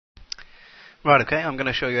Right, okay, I'm going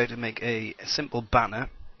to show you how to make a simple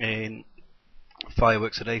banner in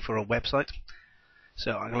Fireworks today for a website.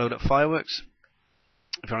 So I'm going to load up Fireworks.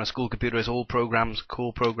 If you're on a school computer, it's all programs,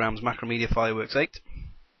 core programs, Macromedia Fireworks 8.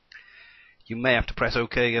 You may have to press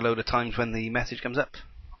OK a load of times when the message comes up.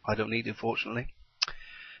 I don't need to, fortunately.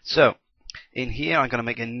 So, in here I'm going to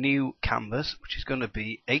make a new canvas, which is going to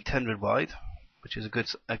be 800 wide, which is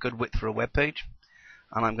a good width for a web page.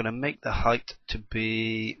 And I'm going to make the height to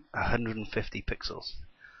be 150 pixels.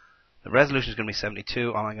 The resolution is going to be 72,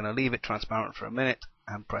 and I'm going to leave it transparent for a minute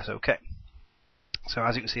and press OK. So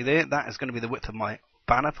as you can see there, that is going to be the width of my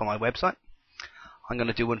banner for my website. I'm going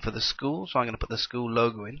to do one for the school, so I'm going to put the school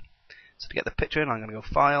logo in. So to get the picture in, I'm going to go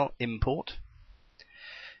File, Import.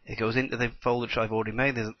 It goes into the folder which I've already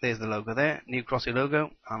made. There's the logo there, New Crossy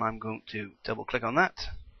logo, and I'm going to double click on that,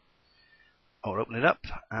 or open it up,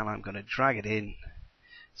 and I'm going to drag it in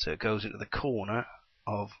so it goes into the corner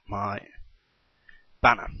of my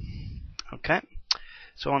banner. Okay,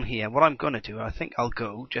 so on here, what I'm going to do, I think I'll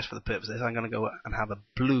go, just for the purpose of this, I'm going to go and have a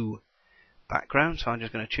blue background. So I'm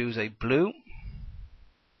just going to choose a blue.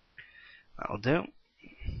 That'll do.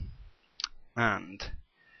 And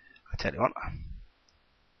I tell you what,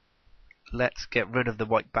 let's get rid of the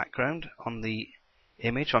white background on the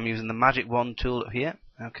image. I'm using the magic wand tool here.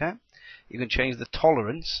 Okay, you can change the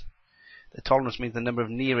tolerance. The tolerance means the number of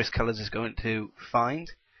nearest colors is going to find.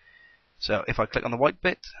 So if I click on the white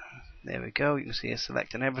bit, there we go, you can see it's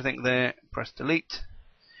selecting everything there. Press delete,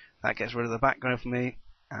 that gets rid of the background for me,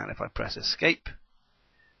 and if I press escape,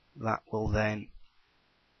 that will then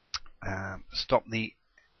stop the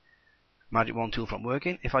magic wand tool from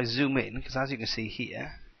working. If I zoom in, because as you can see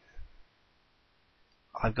here,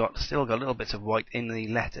 I've still got little bits of white in the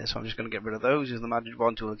letter, so I'm just going to get rid of those. Use the magic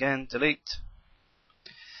wand tool again, delete.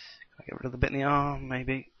 I get rid of the bit in the R,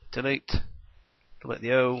 maybe, delete. A little bit of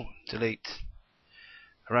the O, delete.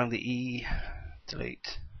 Around the E,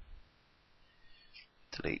 delete.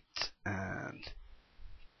 Delete, and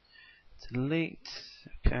delete.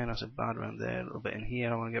 Okay, not so bad around there. A little bit in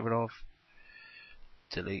here I want to get rid of.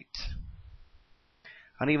 Delete.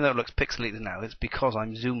 And even though it looks pixelated now, it's because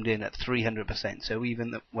I'm zoomed in at 300%. So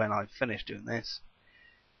even when I've finished doing this,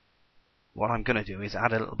 what I'm going to do is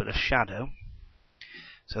add a little bit of shadow.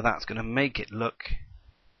 So that's going to make it look,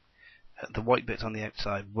 the white bits on the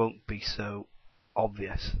outside won't be so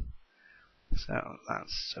obvious. So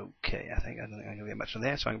that's okay, I think. I don't think I'm going to get much on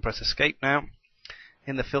there. So I can press escape now.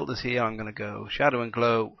 In the filters here, I'm going to go shadow and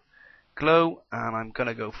glow, glow, and I'm going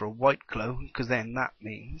to go for a white glow, because then that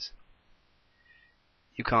means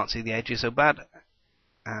you can't see the edges so bad.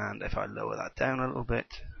 And if I lower that down a little bit,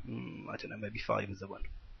 I don't know, maybe 5 is the one.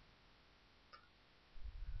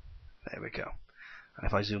 There we go. And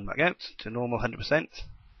if I zoom back out to normal 100%,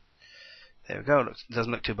 there we go. It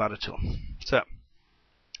doesn't look too bad at all. So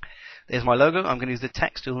there's my logo. I'm going to use the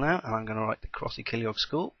text tool now, and I'm going to write the Crossy Killiog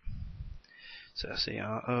School. So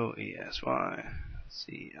CROESY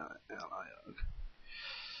CILIOG.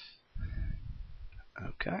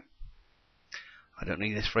 Okay. I don't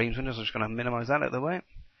need this frames window, so I'm just going to minimize that out of the way.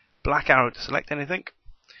 Black arrow to select anything.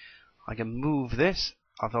 I can move this.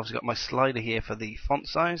 I've obviously got my slider here for the font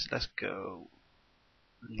size. Let's go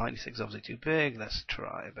 96 is obviously too big. Let's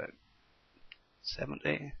try about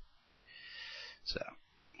 70. So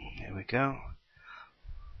here we go.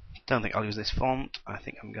 Don't think I'll use this font. I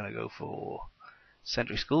think I'm going to go for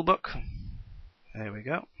Century Schoolbook. There we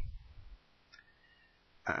go.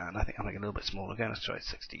 And I think I'll make it a little bit smaller again. Let's try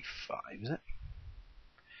 65, is it?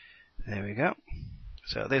 There we go.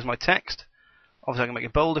 So there's my text. Obviously I can make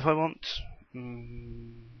it bold if I want.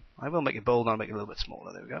 I will make it bold and I'll make it a little bit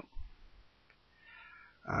smaller. There we go.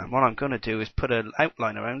 And what I'm going to do is put an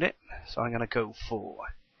outline around it. So I'm going to go for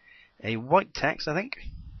a white text, I think.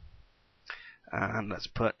 And let's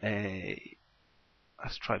try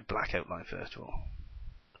black outline first of all.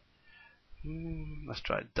 Let's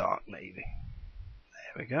try dark navy.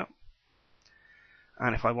 There we go.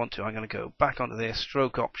 And if I want to, I'm going to go back onto there,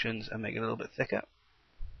 stroke options, and make it a little bit thicker.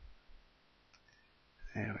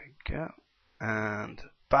 There we go. And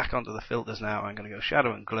back onto the filters now, I'm going to go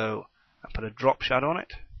shadow and glow and put a drop shadow on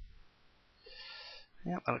it.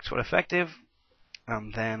 Yep, that looks quite effective.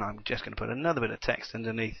 And then I'm just going to put another bit of text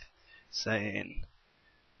underneath saying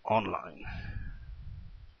online.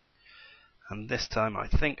 And this time I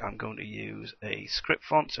think I'm going to use a script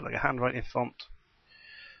font, so like a handwriting font.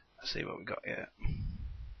 Let's see what we got here.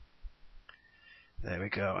 There we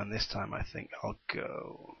go. And this time I think I'll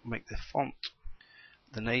go make the font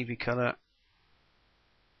the navy color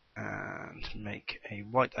and make a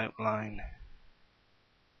white outline,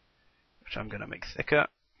 which I'm going to make thicker.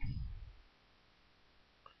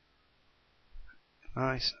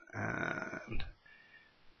 Nice. And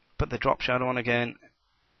put the drop shadow on again.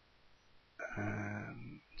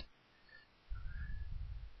 And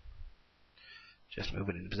just move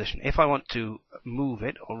it into position. If I want to move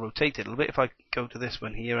it or rotate it a little bit, if I go to this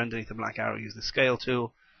one here underneath the black arrow, use the scale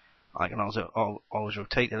tool, I can also always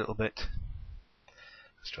rotate it a little bit.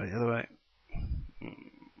 Let's try the other way.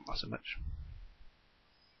 Not so much.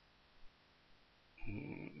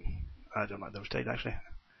 I don't like the rotate actually.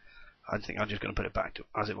 I think I'm just going to put it back to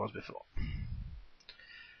as it was before.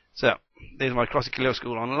 So, there's my Crossy Kilo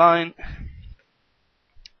School online.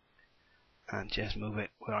 And just move it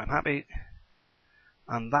where I'm happy.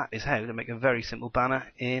 And that is how to make a very simple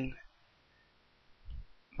banner in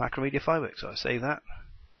Macromedia Fireworks. So I save that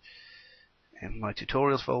in my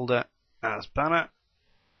tutorials folder as banner.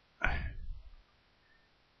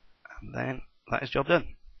 And then that is job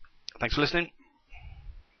done. Thanks for listening.